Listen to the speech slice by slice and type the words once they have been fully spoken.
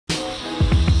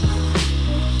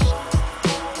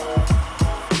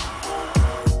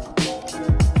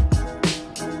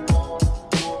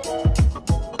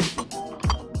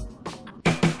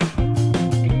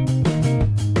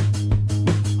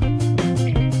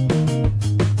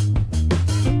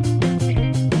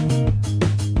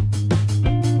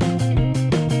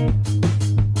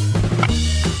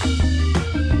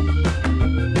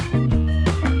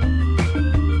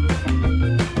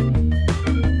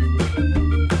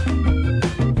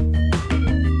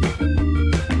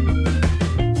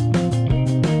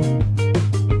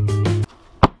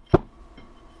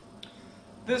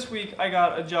I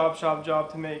got a job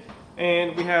to make.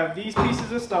 And we have these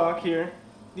pieces of stock here.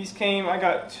 These came, I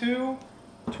got two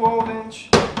 12-inch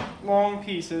long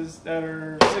pieces that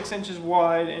are 6 inches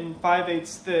wide and 5/8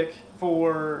 thick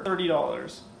for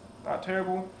 $30. Not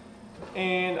terrible.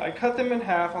 And I cut them in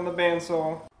half on the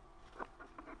bandsaw.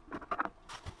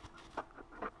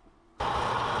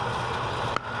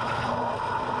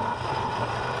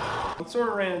 I sort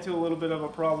of ran into a little bit of a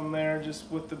problem there just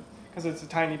with because it's a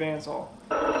tiny bandsaw.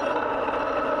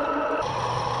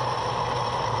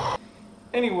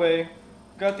 Anyway,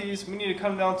 got these. We need to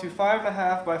come down to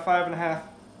 5.5 by 5.5,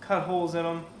 cut holes in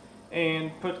them,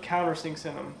 and put countersinks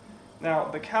in them. Now,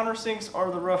 the countersinks are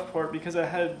the rough part because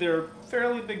they're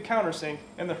fairly big countersink,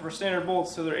 and they're for standard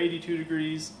bolts, so they're 82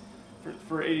 degrees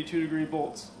for 82 degree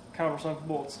bolts, countersunk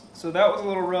bolts. So that was a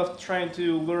little rough trying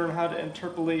to learn how to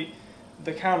interpolate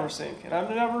the countersink, and I've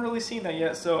never really seen that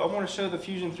yet. So I want to show the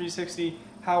Fusion 360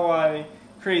 how I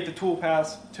create the tool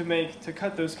paths to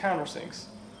cut those countersinks,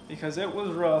 because it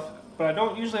was rough. But I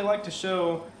don't usually like to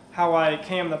show how I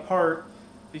cam the part,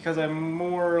 because I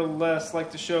more or less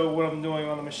like to show what I'm doing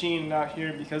on the machine and out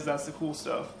here, because that's the cool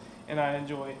stuff and I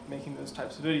enjoy making those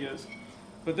types of videos.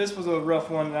 But this was a rough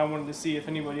one, and I wanted to see if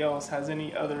anybody else has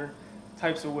any other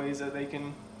types of ways that they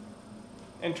can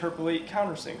interpolate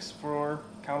countersinks for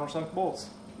countersunk bolts.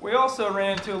 We also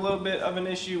ran into a little bit of an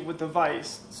issue with the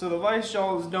vise. So the vise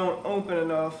jaws don't open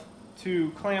enough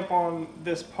to clamp on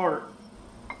this part.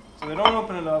 So they don't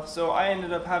open enough, so I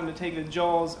ended up having to take the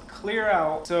jaws clear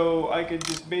out so I could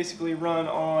just basically run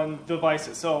on the vise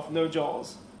itself, no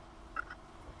jaws.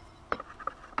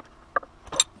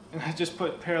 And I just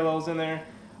put parallels in there.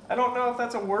 I don't know if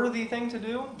that's a worthy thing to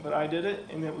do, but I did it,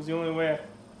 and it was the only way I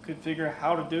could figure out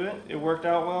how to do it. It worked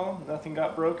out well, nothing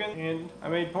got broken, and I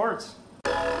made parts.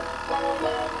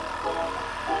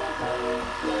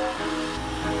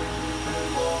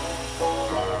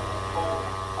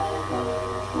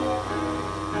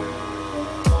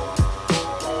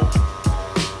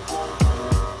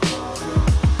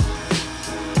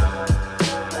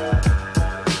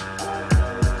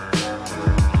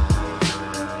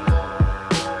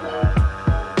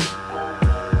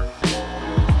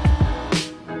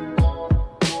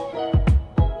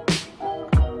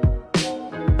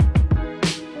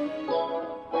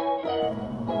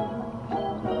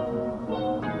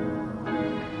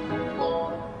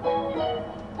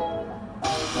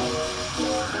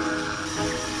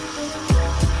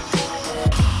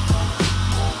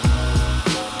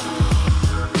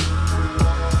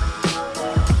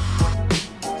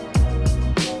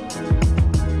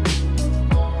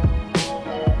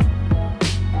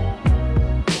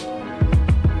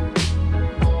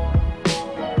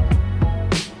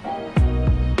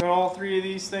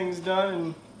 These things done,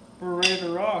 and we're ready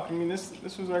to rock. I mean, this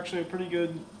was actually a pretty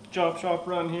good job shop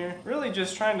run here. Really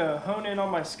just trying to hone in on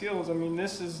my skills. I mean,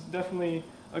 this is definitely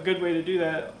a good way to do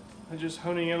that. Just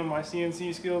honing in on my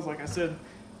CNC skills. Like I said,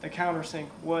 the countersink,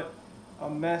 what a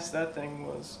mess that thing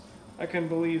was. I couldn't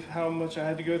believe how much I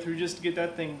had to go through just to get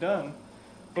that thing done.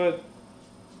 But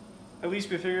at least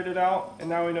we figured it out, and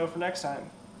now we know for next time.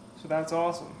 So that's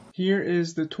awesome. Here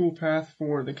is the tool path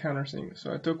for the countersink.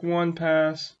 So I took one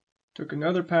pass, took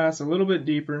another pass a little bit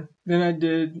deeper, then I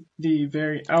did the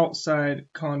very outside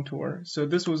contour. So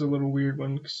this was a little weird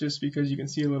one, just because you can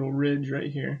see a little ridge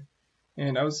right here,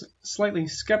 and I was slightly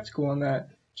skeptical on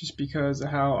that just because of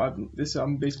how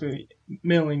I'm basically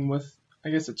milling with, I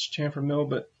guess it's chamfer mill,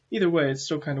 but either way it's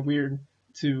still kind of weird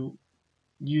to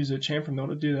use a chamfer mill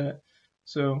to do that.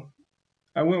 So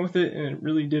I went with it, and it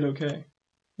really did okay.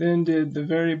 Then did the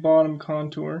very bottom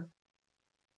contour.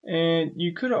 And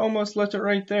you could have almost left it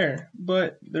right there,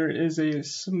 but there is a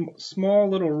small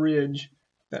little ridge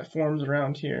that forms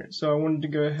around here. So I wanted to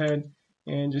go ahead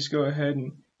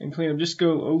and clean up. Just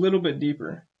go a little bit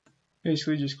deeper.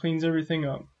 Basically just cleans everything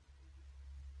up.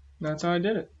 And that's how I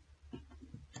did it.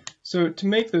 So to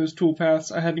make those tool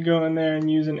paths, I had to go in there and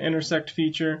use an intersect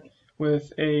feature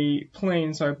with a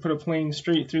plane. So I put a plane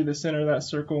straight through the center of that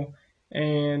circle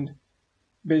and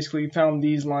basically found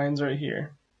these lines right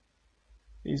here.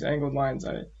 These angled lines.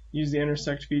 I use the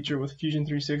intersect feature with Fusion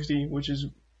 360, which is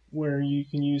where you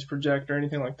can use project or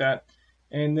anything like that.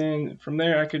 And then from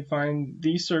there I could find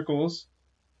these circles,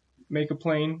 make a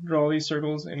plane, draw these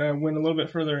circles, and I went a little bit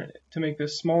further to make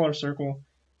this smaller circle,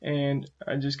 and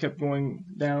I just kept going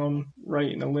down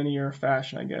right in a linear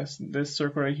fashion, I guess. This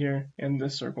circle right here and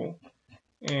this circle.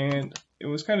 And it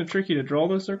was kind of tricky to draw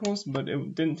those circles, but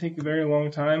it didn't take a very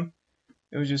long time.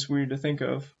 It was just weird to think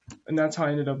of, and that's how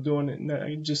I ended up doing it. And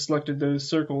I just selected those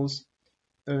circles,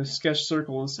 those sketch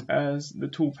circles, as the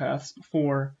tool paths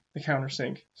for the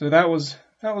countersink. So that was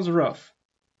rough.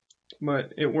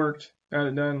 but it worked, got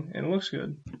it done, and it looks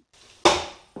good.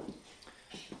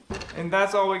 And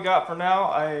that's all we got for now.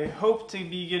 I hope to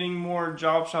be getting more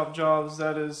job shop jobs.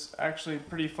 That is actually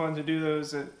pretty fun to do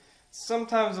those. It's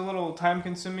sometimes a little time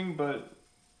consuming, but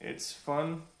it's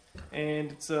fun.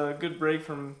 And it's a good break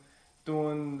from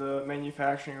doing the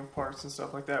manufacturing of parts and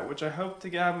stuff like that, which I hope to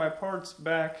have my parts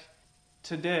back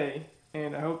today.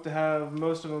 And I hope to have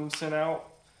most of them sent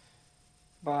out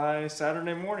by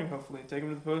Saturday morning, hopefully. Take them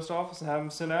to the post office and have them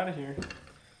sent out of here.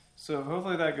 So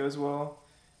hopefully that goes well.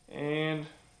 And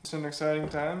it's an exciting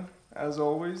time, as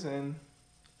always, and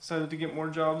excited to get more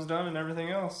jobs done and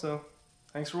everything else. So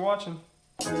thanks for watching.